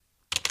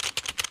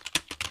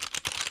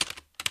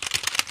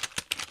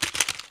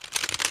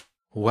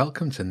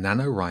Welcome to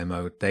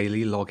NaNoWriMo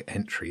Daily Log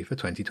Entry for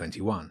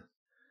 2021,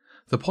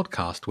 the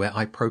podcast where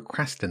I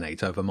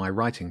procrastinate over my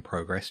writing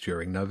progress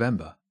during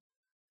November.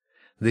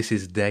 This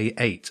is day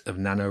 8 of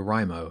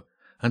NaNoWriMo,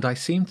 and I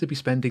seem to be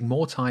spending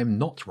more time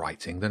not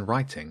writing than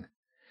writing,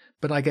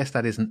 but I guess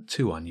that isn't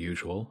too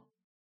unusual.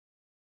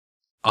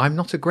 I'm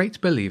not a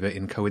great believer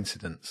in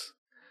coincidence,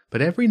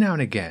 but every now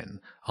and again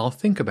I'll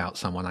think about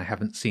someone I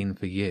haven't seen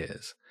for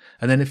years,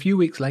 and then a few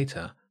weeks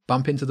later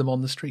bump into them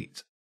on the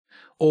street.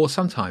 Or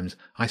sometimes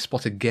I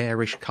spot a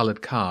garish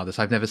coloured car that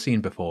I've never seen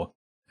before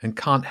and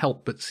can't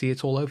help but see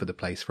it all over the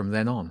place from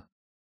then on.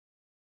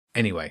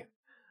 Anyway,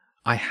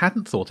 I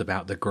hadn't thought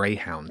about the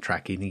Greyhound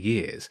track in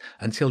years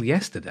until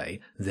yesterday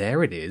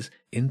there it is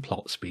in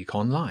PlotSpeak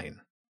Online.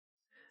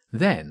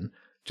 Then,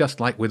 just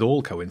like with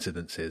all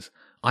coincidences,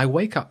 I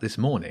wake up this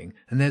morning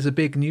and there's a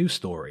big news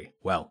story,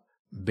 well,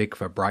 big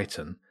for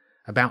Brighton,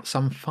 about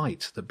some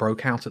fight that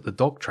broke out at the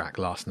dog track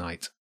last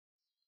night.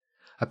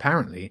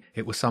 Apparently,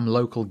 it was some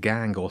local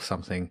gang or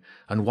something,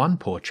 and one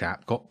poor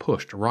chap got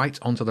pushed right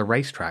onto the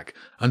racetrack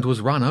and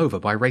was run over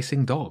by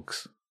racing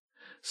dogs.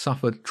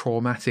 Suffered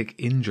traumatic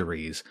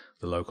injuries,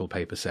 the local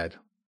paper said.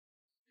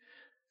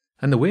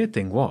 And the weird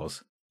thing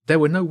was, there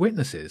were no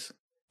witnesses,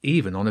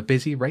 even on a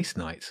busy race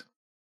night.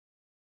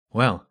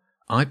 Well,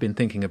 I've been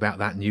thinking about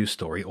that news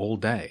story all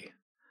day.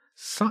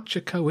 Such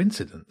a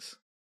coincidence.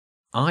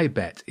 I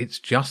bet it's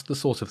just the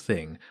sort of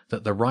thing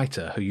that the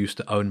writer who used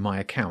to own my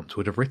account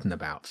would have written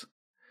about.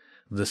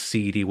 The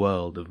seedy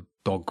world of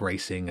dog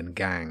racing and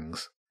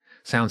gangs.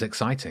 Sounds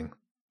exciting.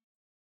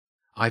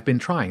 I've been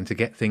trying to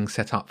get things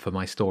set up for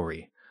my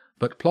story,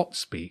 but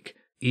PlotSpeak,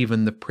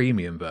 even the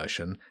premium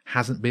version,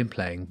 hasn't been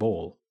playing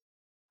ball.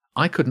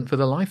 I couldn't for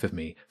the life of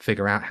me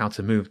figure out how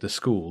to move the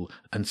school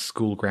and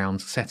school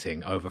grounds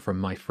setting over from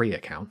my free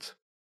account.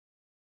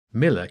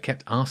 Miller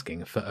kept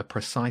asking for a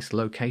precise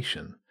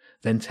location,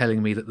 then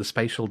telling me that the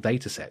spatial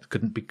dataset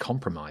couldn't be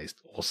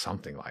compromised or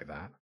something like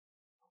that.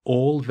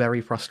 All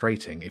very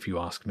frustrating if you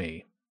ask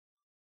me.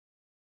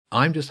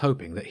 I'm just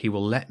hoping that he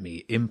will let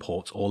me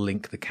import or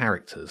link the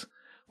characters,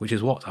 which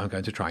is what I'm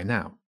going to try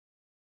now.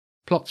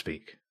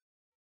 PlotSpeak.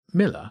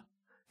 Miller,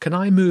 can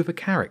I move a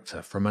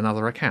character from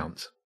another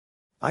account?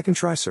 I can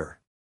try, sir.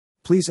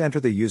 Please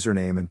enter the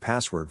username and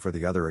password for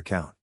the other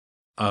account.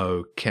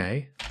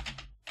 Okay.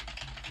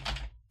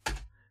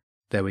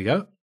 There we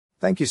go.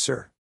 Thank you,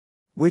 sir.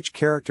 Which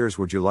characters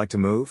would you like to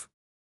move?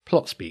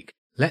 PlotSpeak.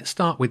 Let's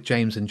start with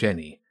James and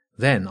Jenny.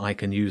 Then I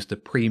can use the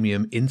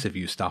premium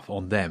interview stuff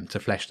on them to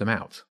flesh them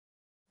out.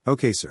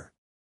 Okay, sir.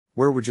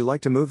 Where would you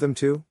like to move them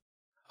to?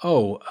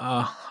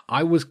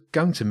 I was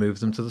going to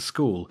move them to the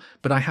school,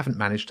 but I haven't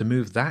managed to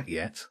move that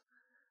yet.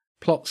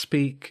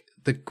 PlotSpeak,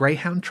 the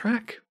Greyhound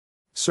track?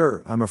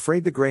 Sir, I'm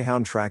afraid the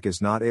Greyhound track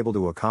is not able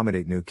to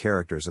accommodate new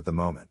characters at the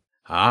moment.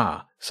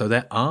 So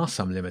there are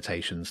some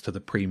limitations to the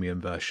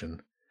premium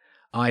version.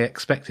 I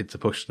expected to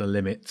push the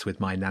limits with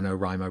my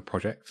NaNoWriMo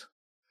project.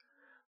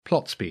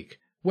 PlotSpeak,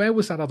 where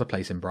was that other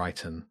place in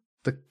Brighton?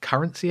 The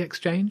currency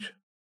exchange?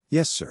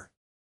 Yes, sir.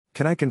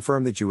 Can I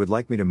confirm that you would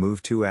like me to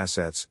move 2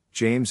 assets,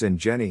 James and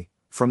Jenny,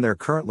 from their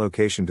current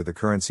location to the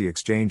currency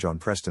exchange on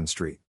Preston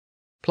Street?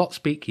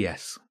 PlotSpeak,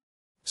 yes.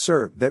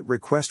 Sir, that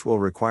request will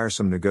require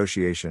some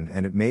negotiation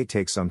and it may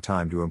take some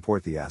time to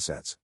import the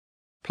assets.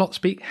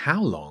 PlotSpeak,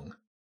 how long?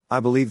 I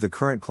believe the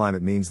current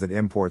climate means that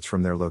imports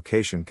from their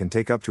location can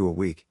take up to a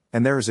week,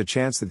 and there is a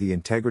chance that the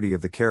integrity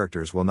of the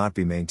characters will not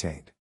be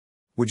maintained.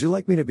 Would you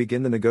like me to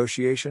begin the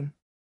negotiation?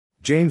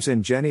 James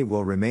and Jenny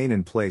will remain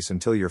in place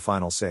until your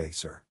final say,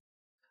 sir.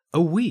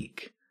 A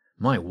week?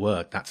 My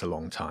word, that's a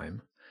long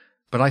time.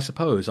 But I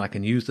suppose I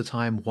can use the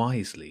time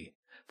wisely,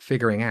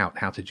 figuring out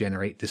how to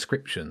generate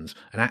descriptions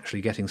and actually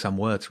getting some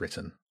words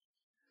written.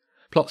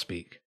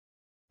 PlotSpeak.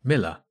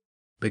 Miller,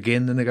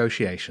 begin the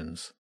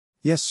negotiations.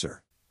 Yes,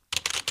 sir.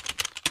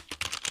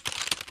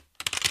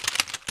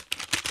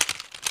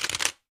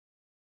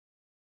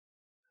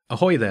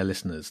 Ahoy there,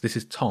 listeners. This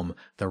is Tom,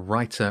 the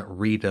writer,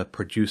 reader,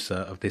 producer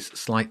of this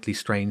slightly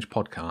strange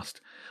podcast,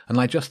 and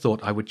I just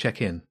thought I would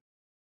check in.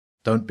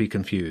 Don't be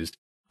confused.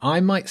 I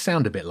might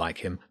sound a bit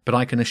like him, but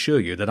I can assure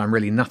you that I'm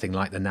really nothing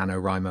like the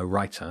NaNoWriMo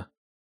writer.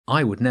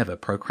 I would never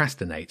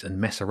procrastinate and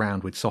mess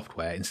around with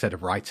software instead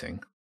of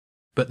writing.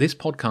 But this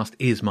podcast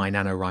is my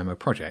NaNoWriMo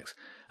project,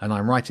 and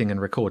I'm writing and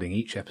recording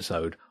each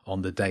episode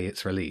on the day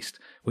it's released,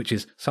 which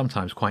is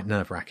sometimes quite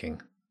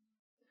nerve-wracking.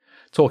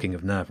 Talking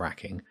of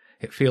nerve-wracking,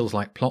 it feels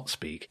like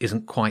PlotSpeak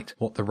isn't quite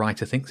what the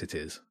writer thinks it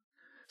is.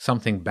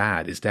 Something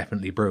bad is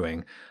definitely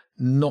brewing.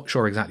 Not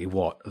sure exactly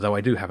what, though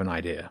I do have an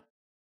idea.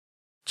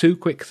 2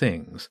 quick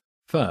things.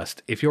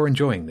 First, if you're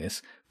enjoying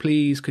this,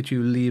 please could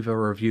you leave a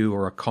review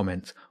or a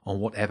comment on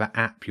whatever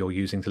app you're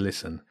using to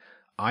listen.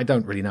 I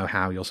don't really know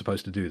how you're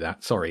supposed to do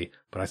that, sorry,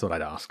 but I thought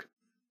I'd ask.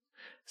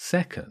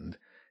 Second,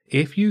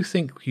 if you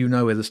think you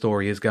know where the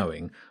story is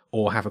going,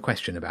 or have a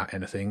question about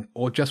anything,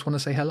 or just want to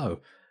say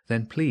hello,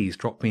 then please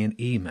drop me an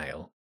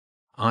email.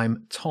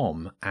 I'm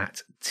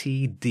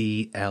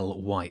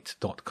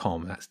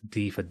tom@tdlwhite.com. That's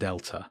D for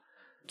Delta.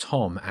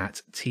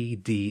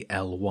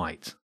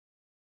 tom@tdlwhite.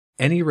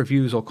 Any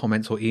reviews or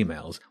comments or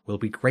emails will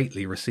be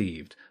greatly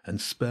received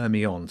and spur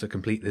me on to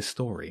complete this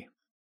story.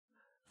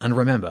 And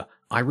remember,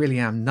 I really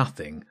am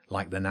nothing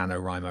like the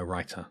NaNoWriMo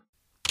writer.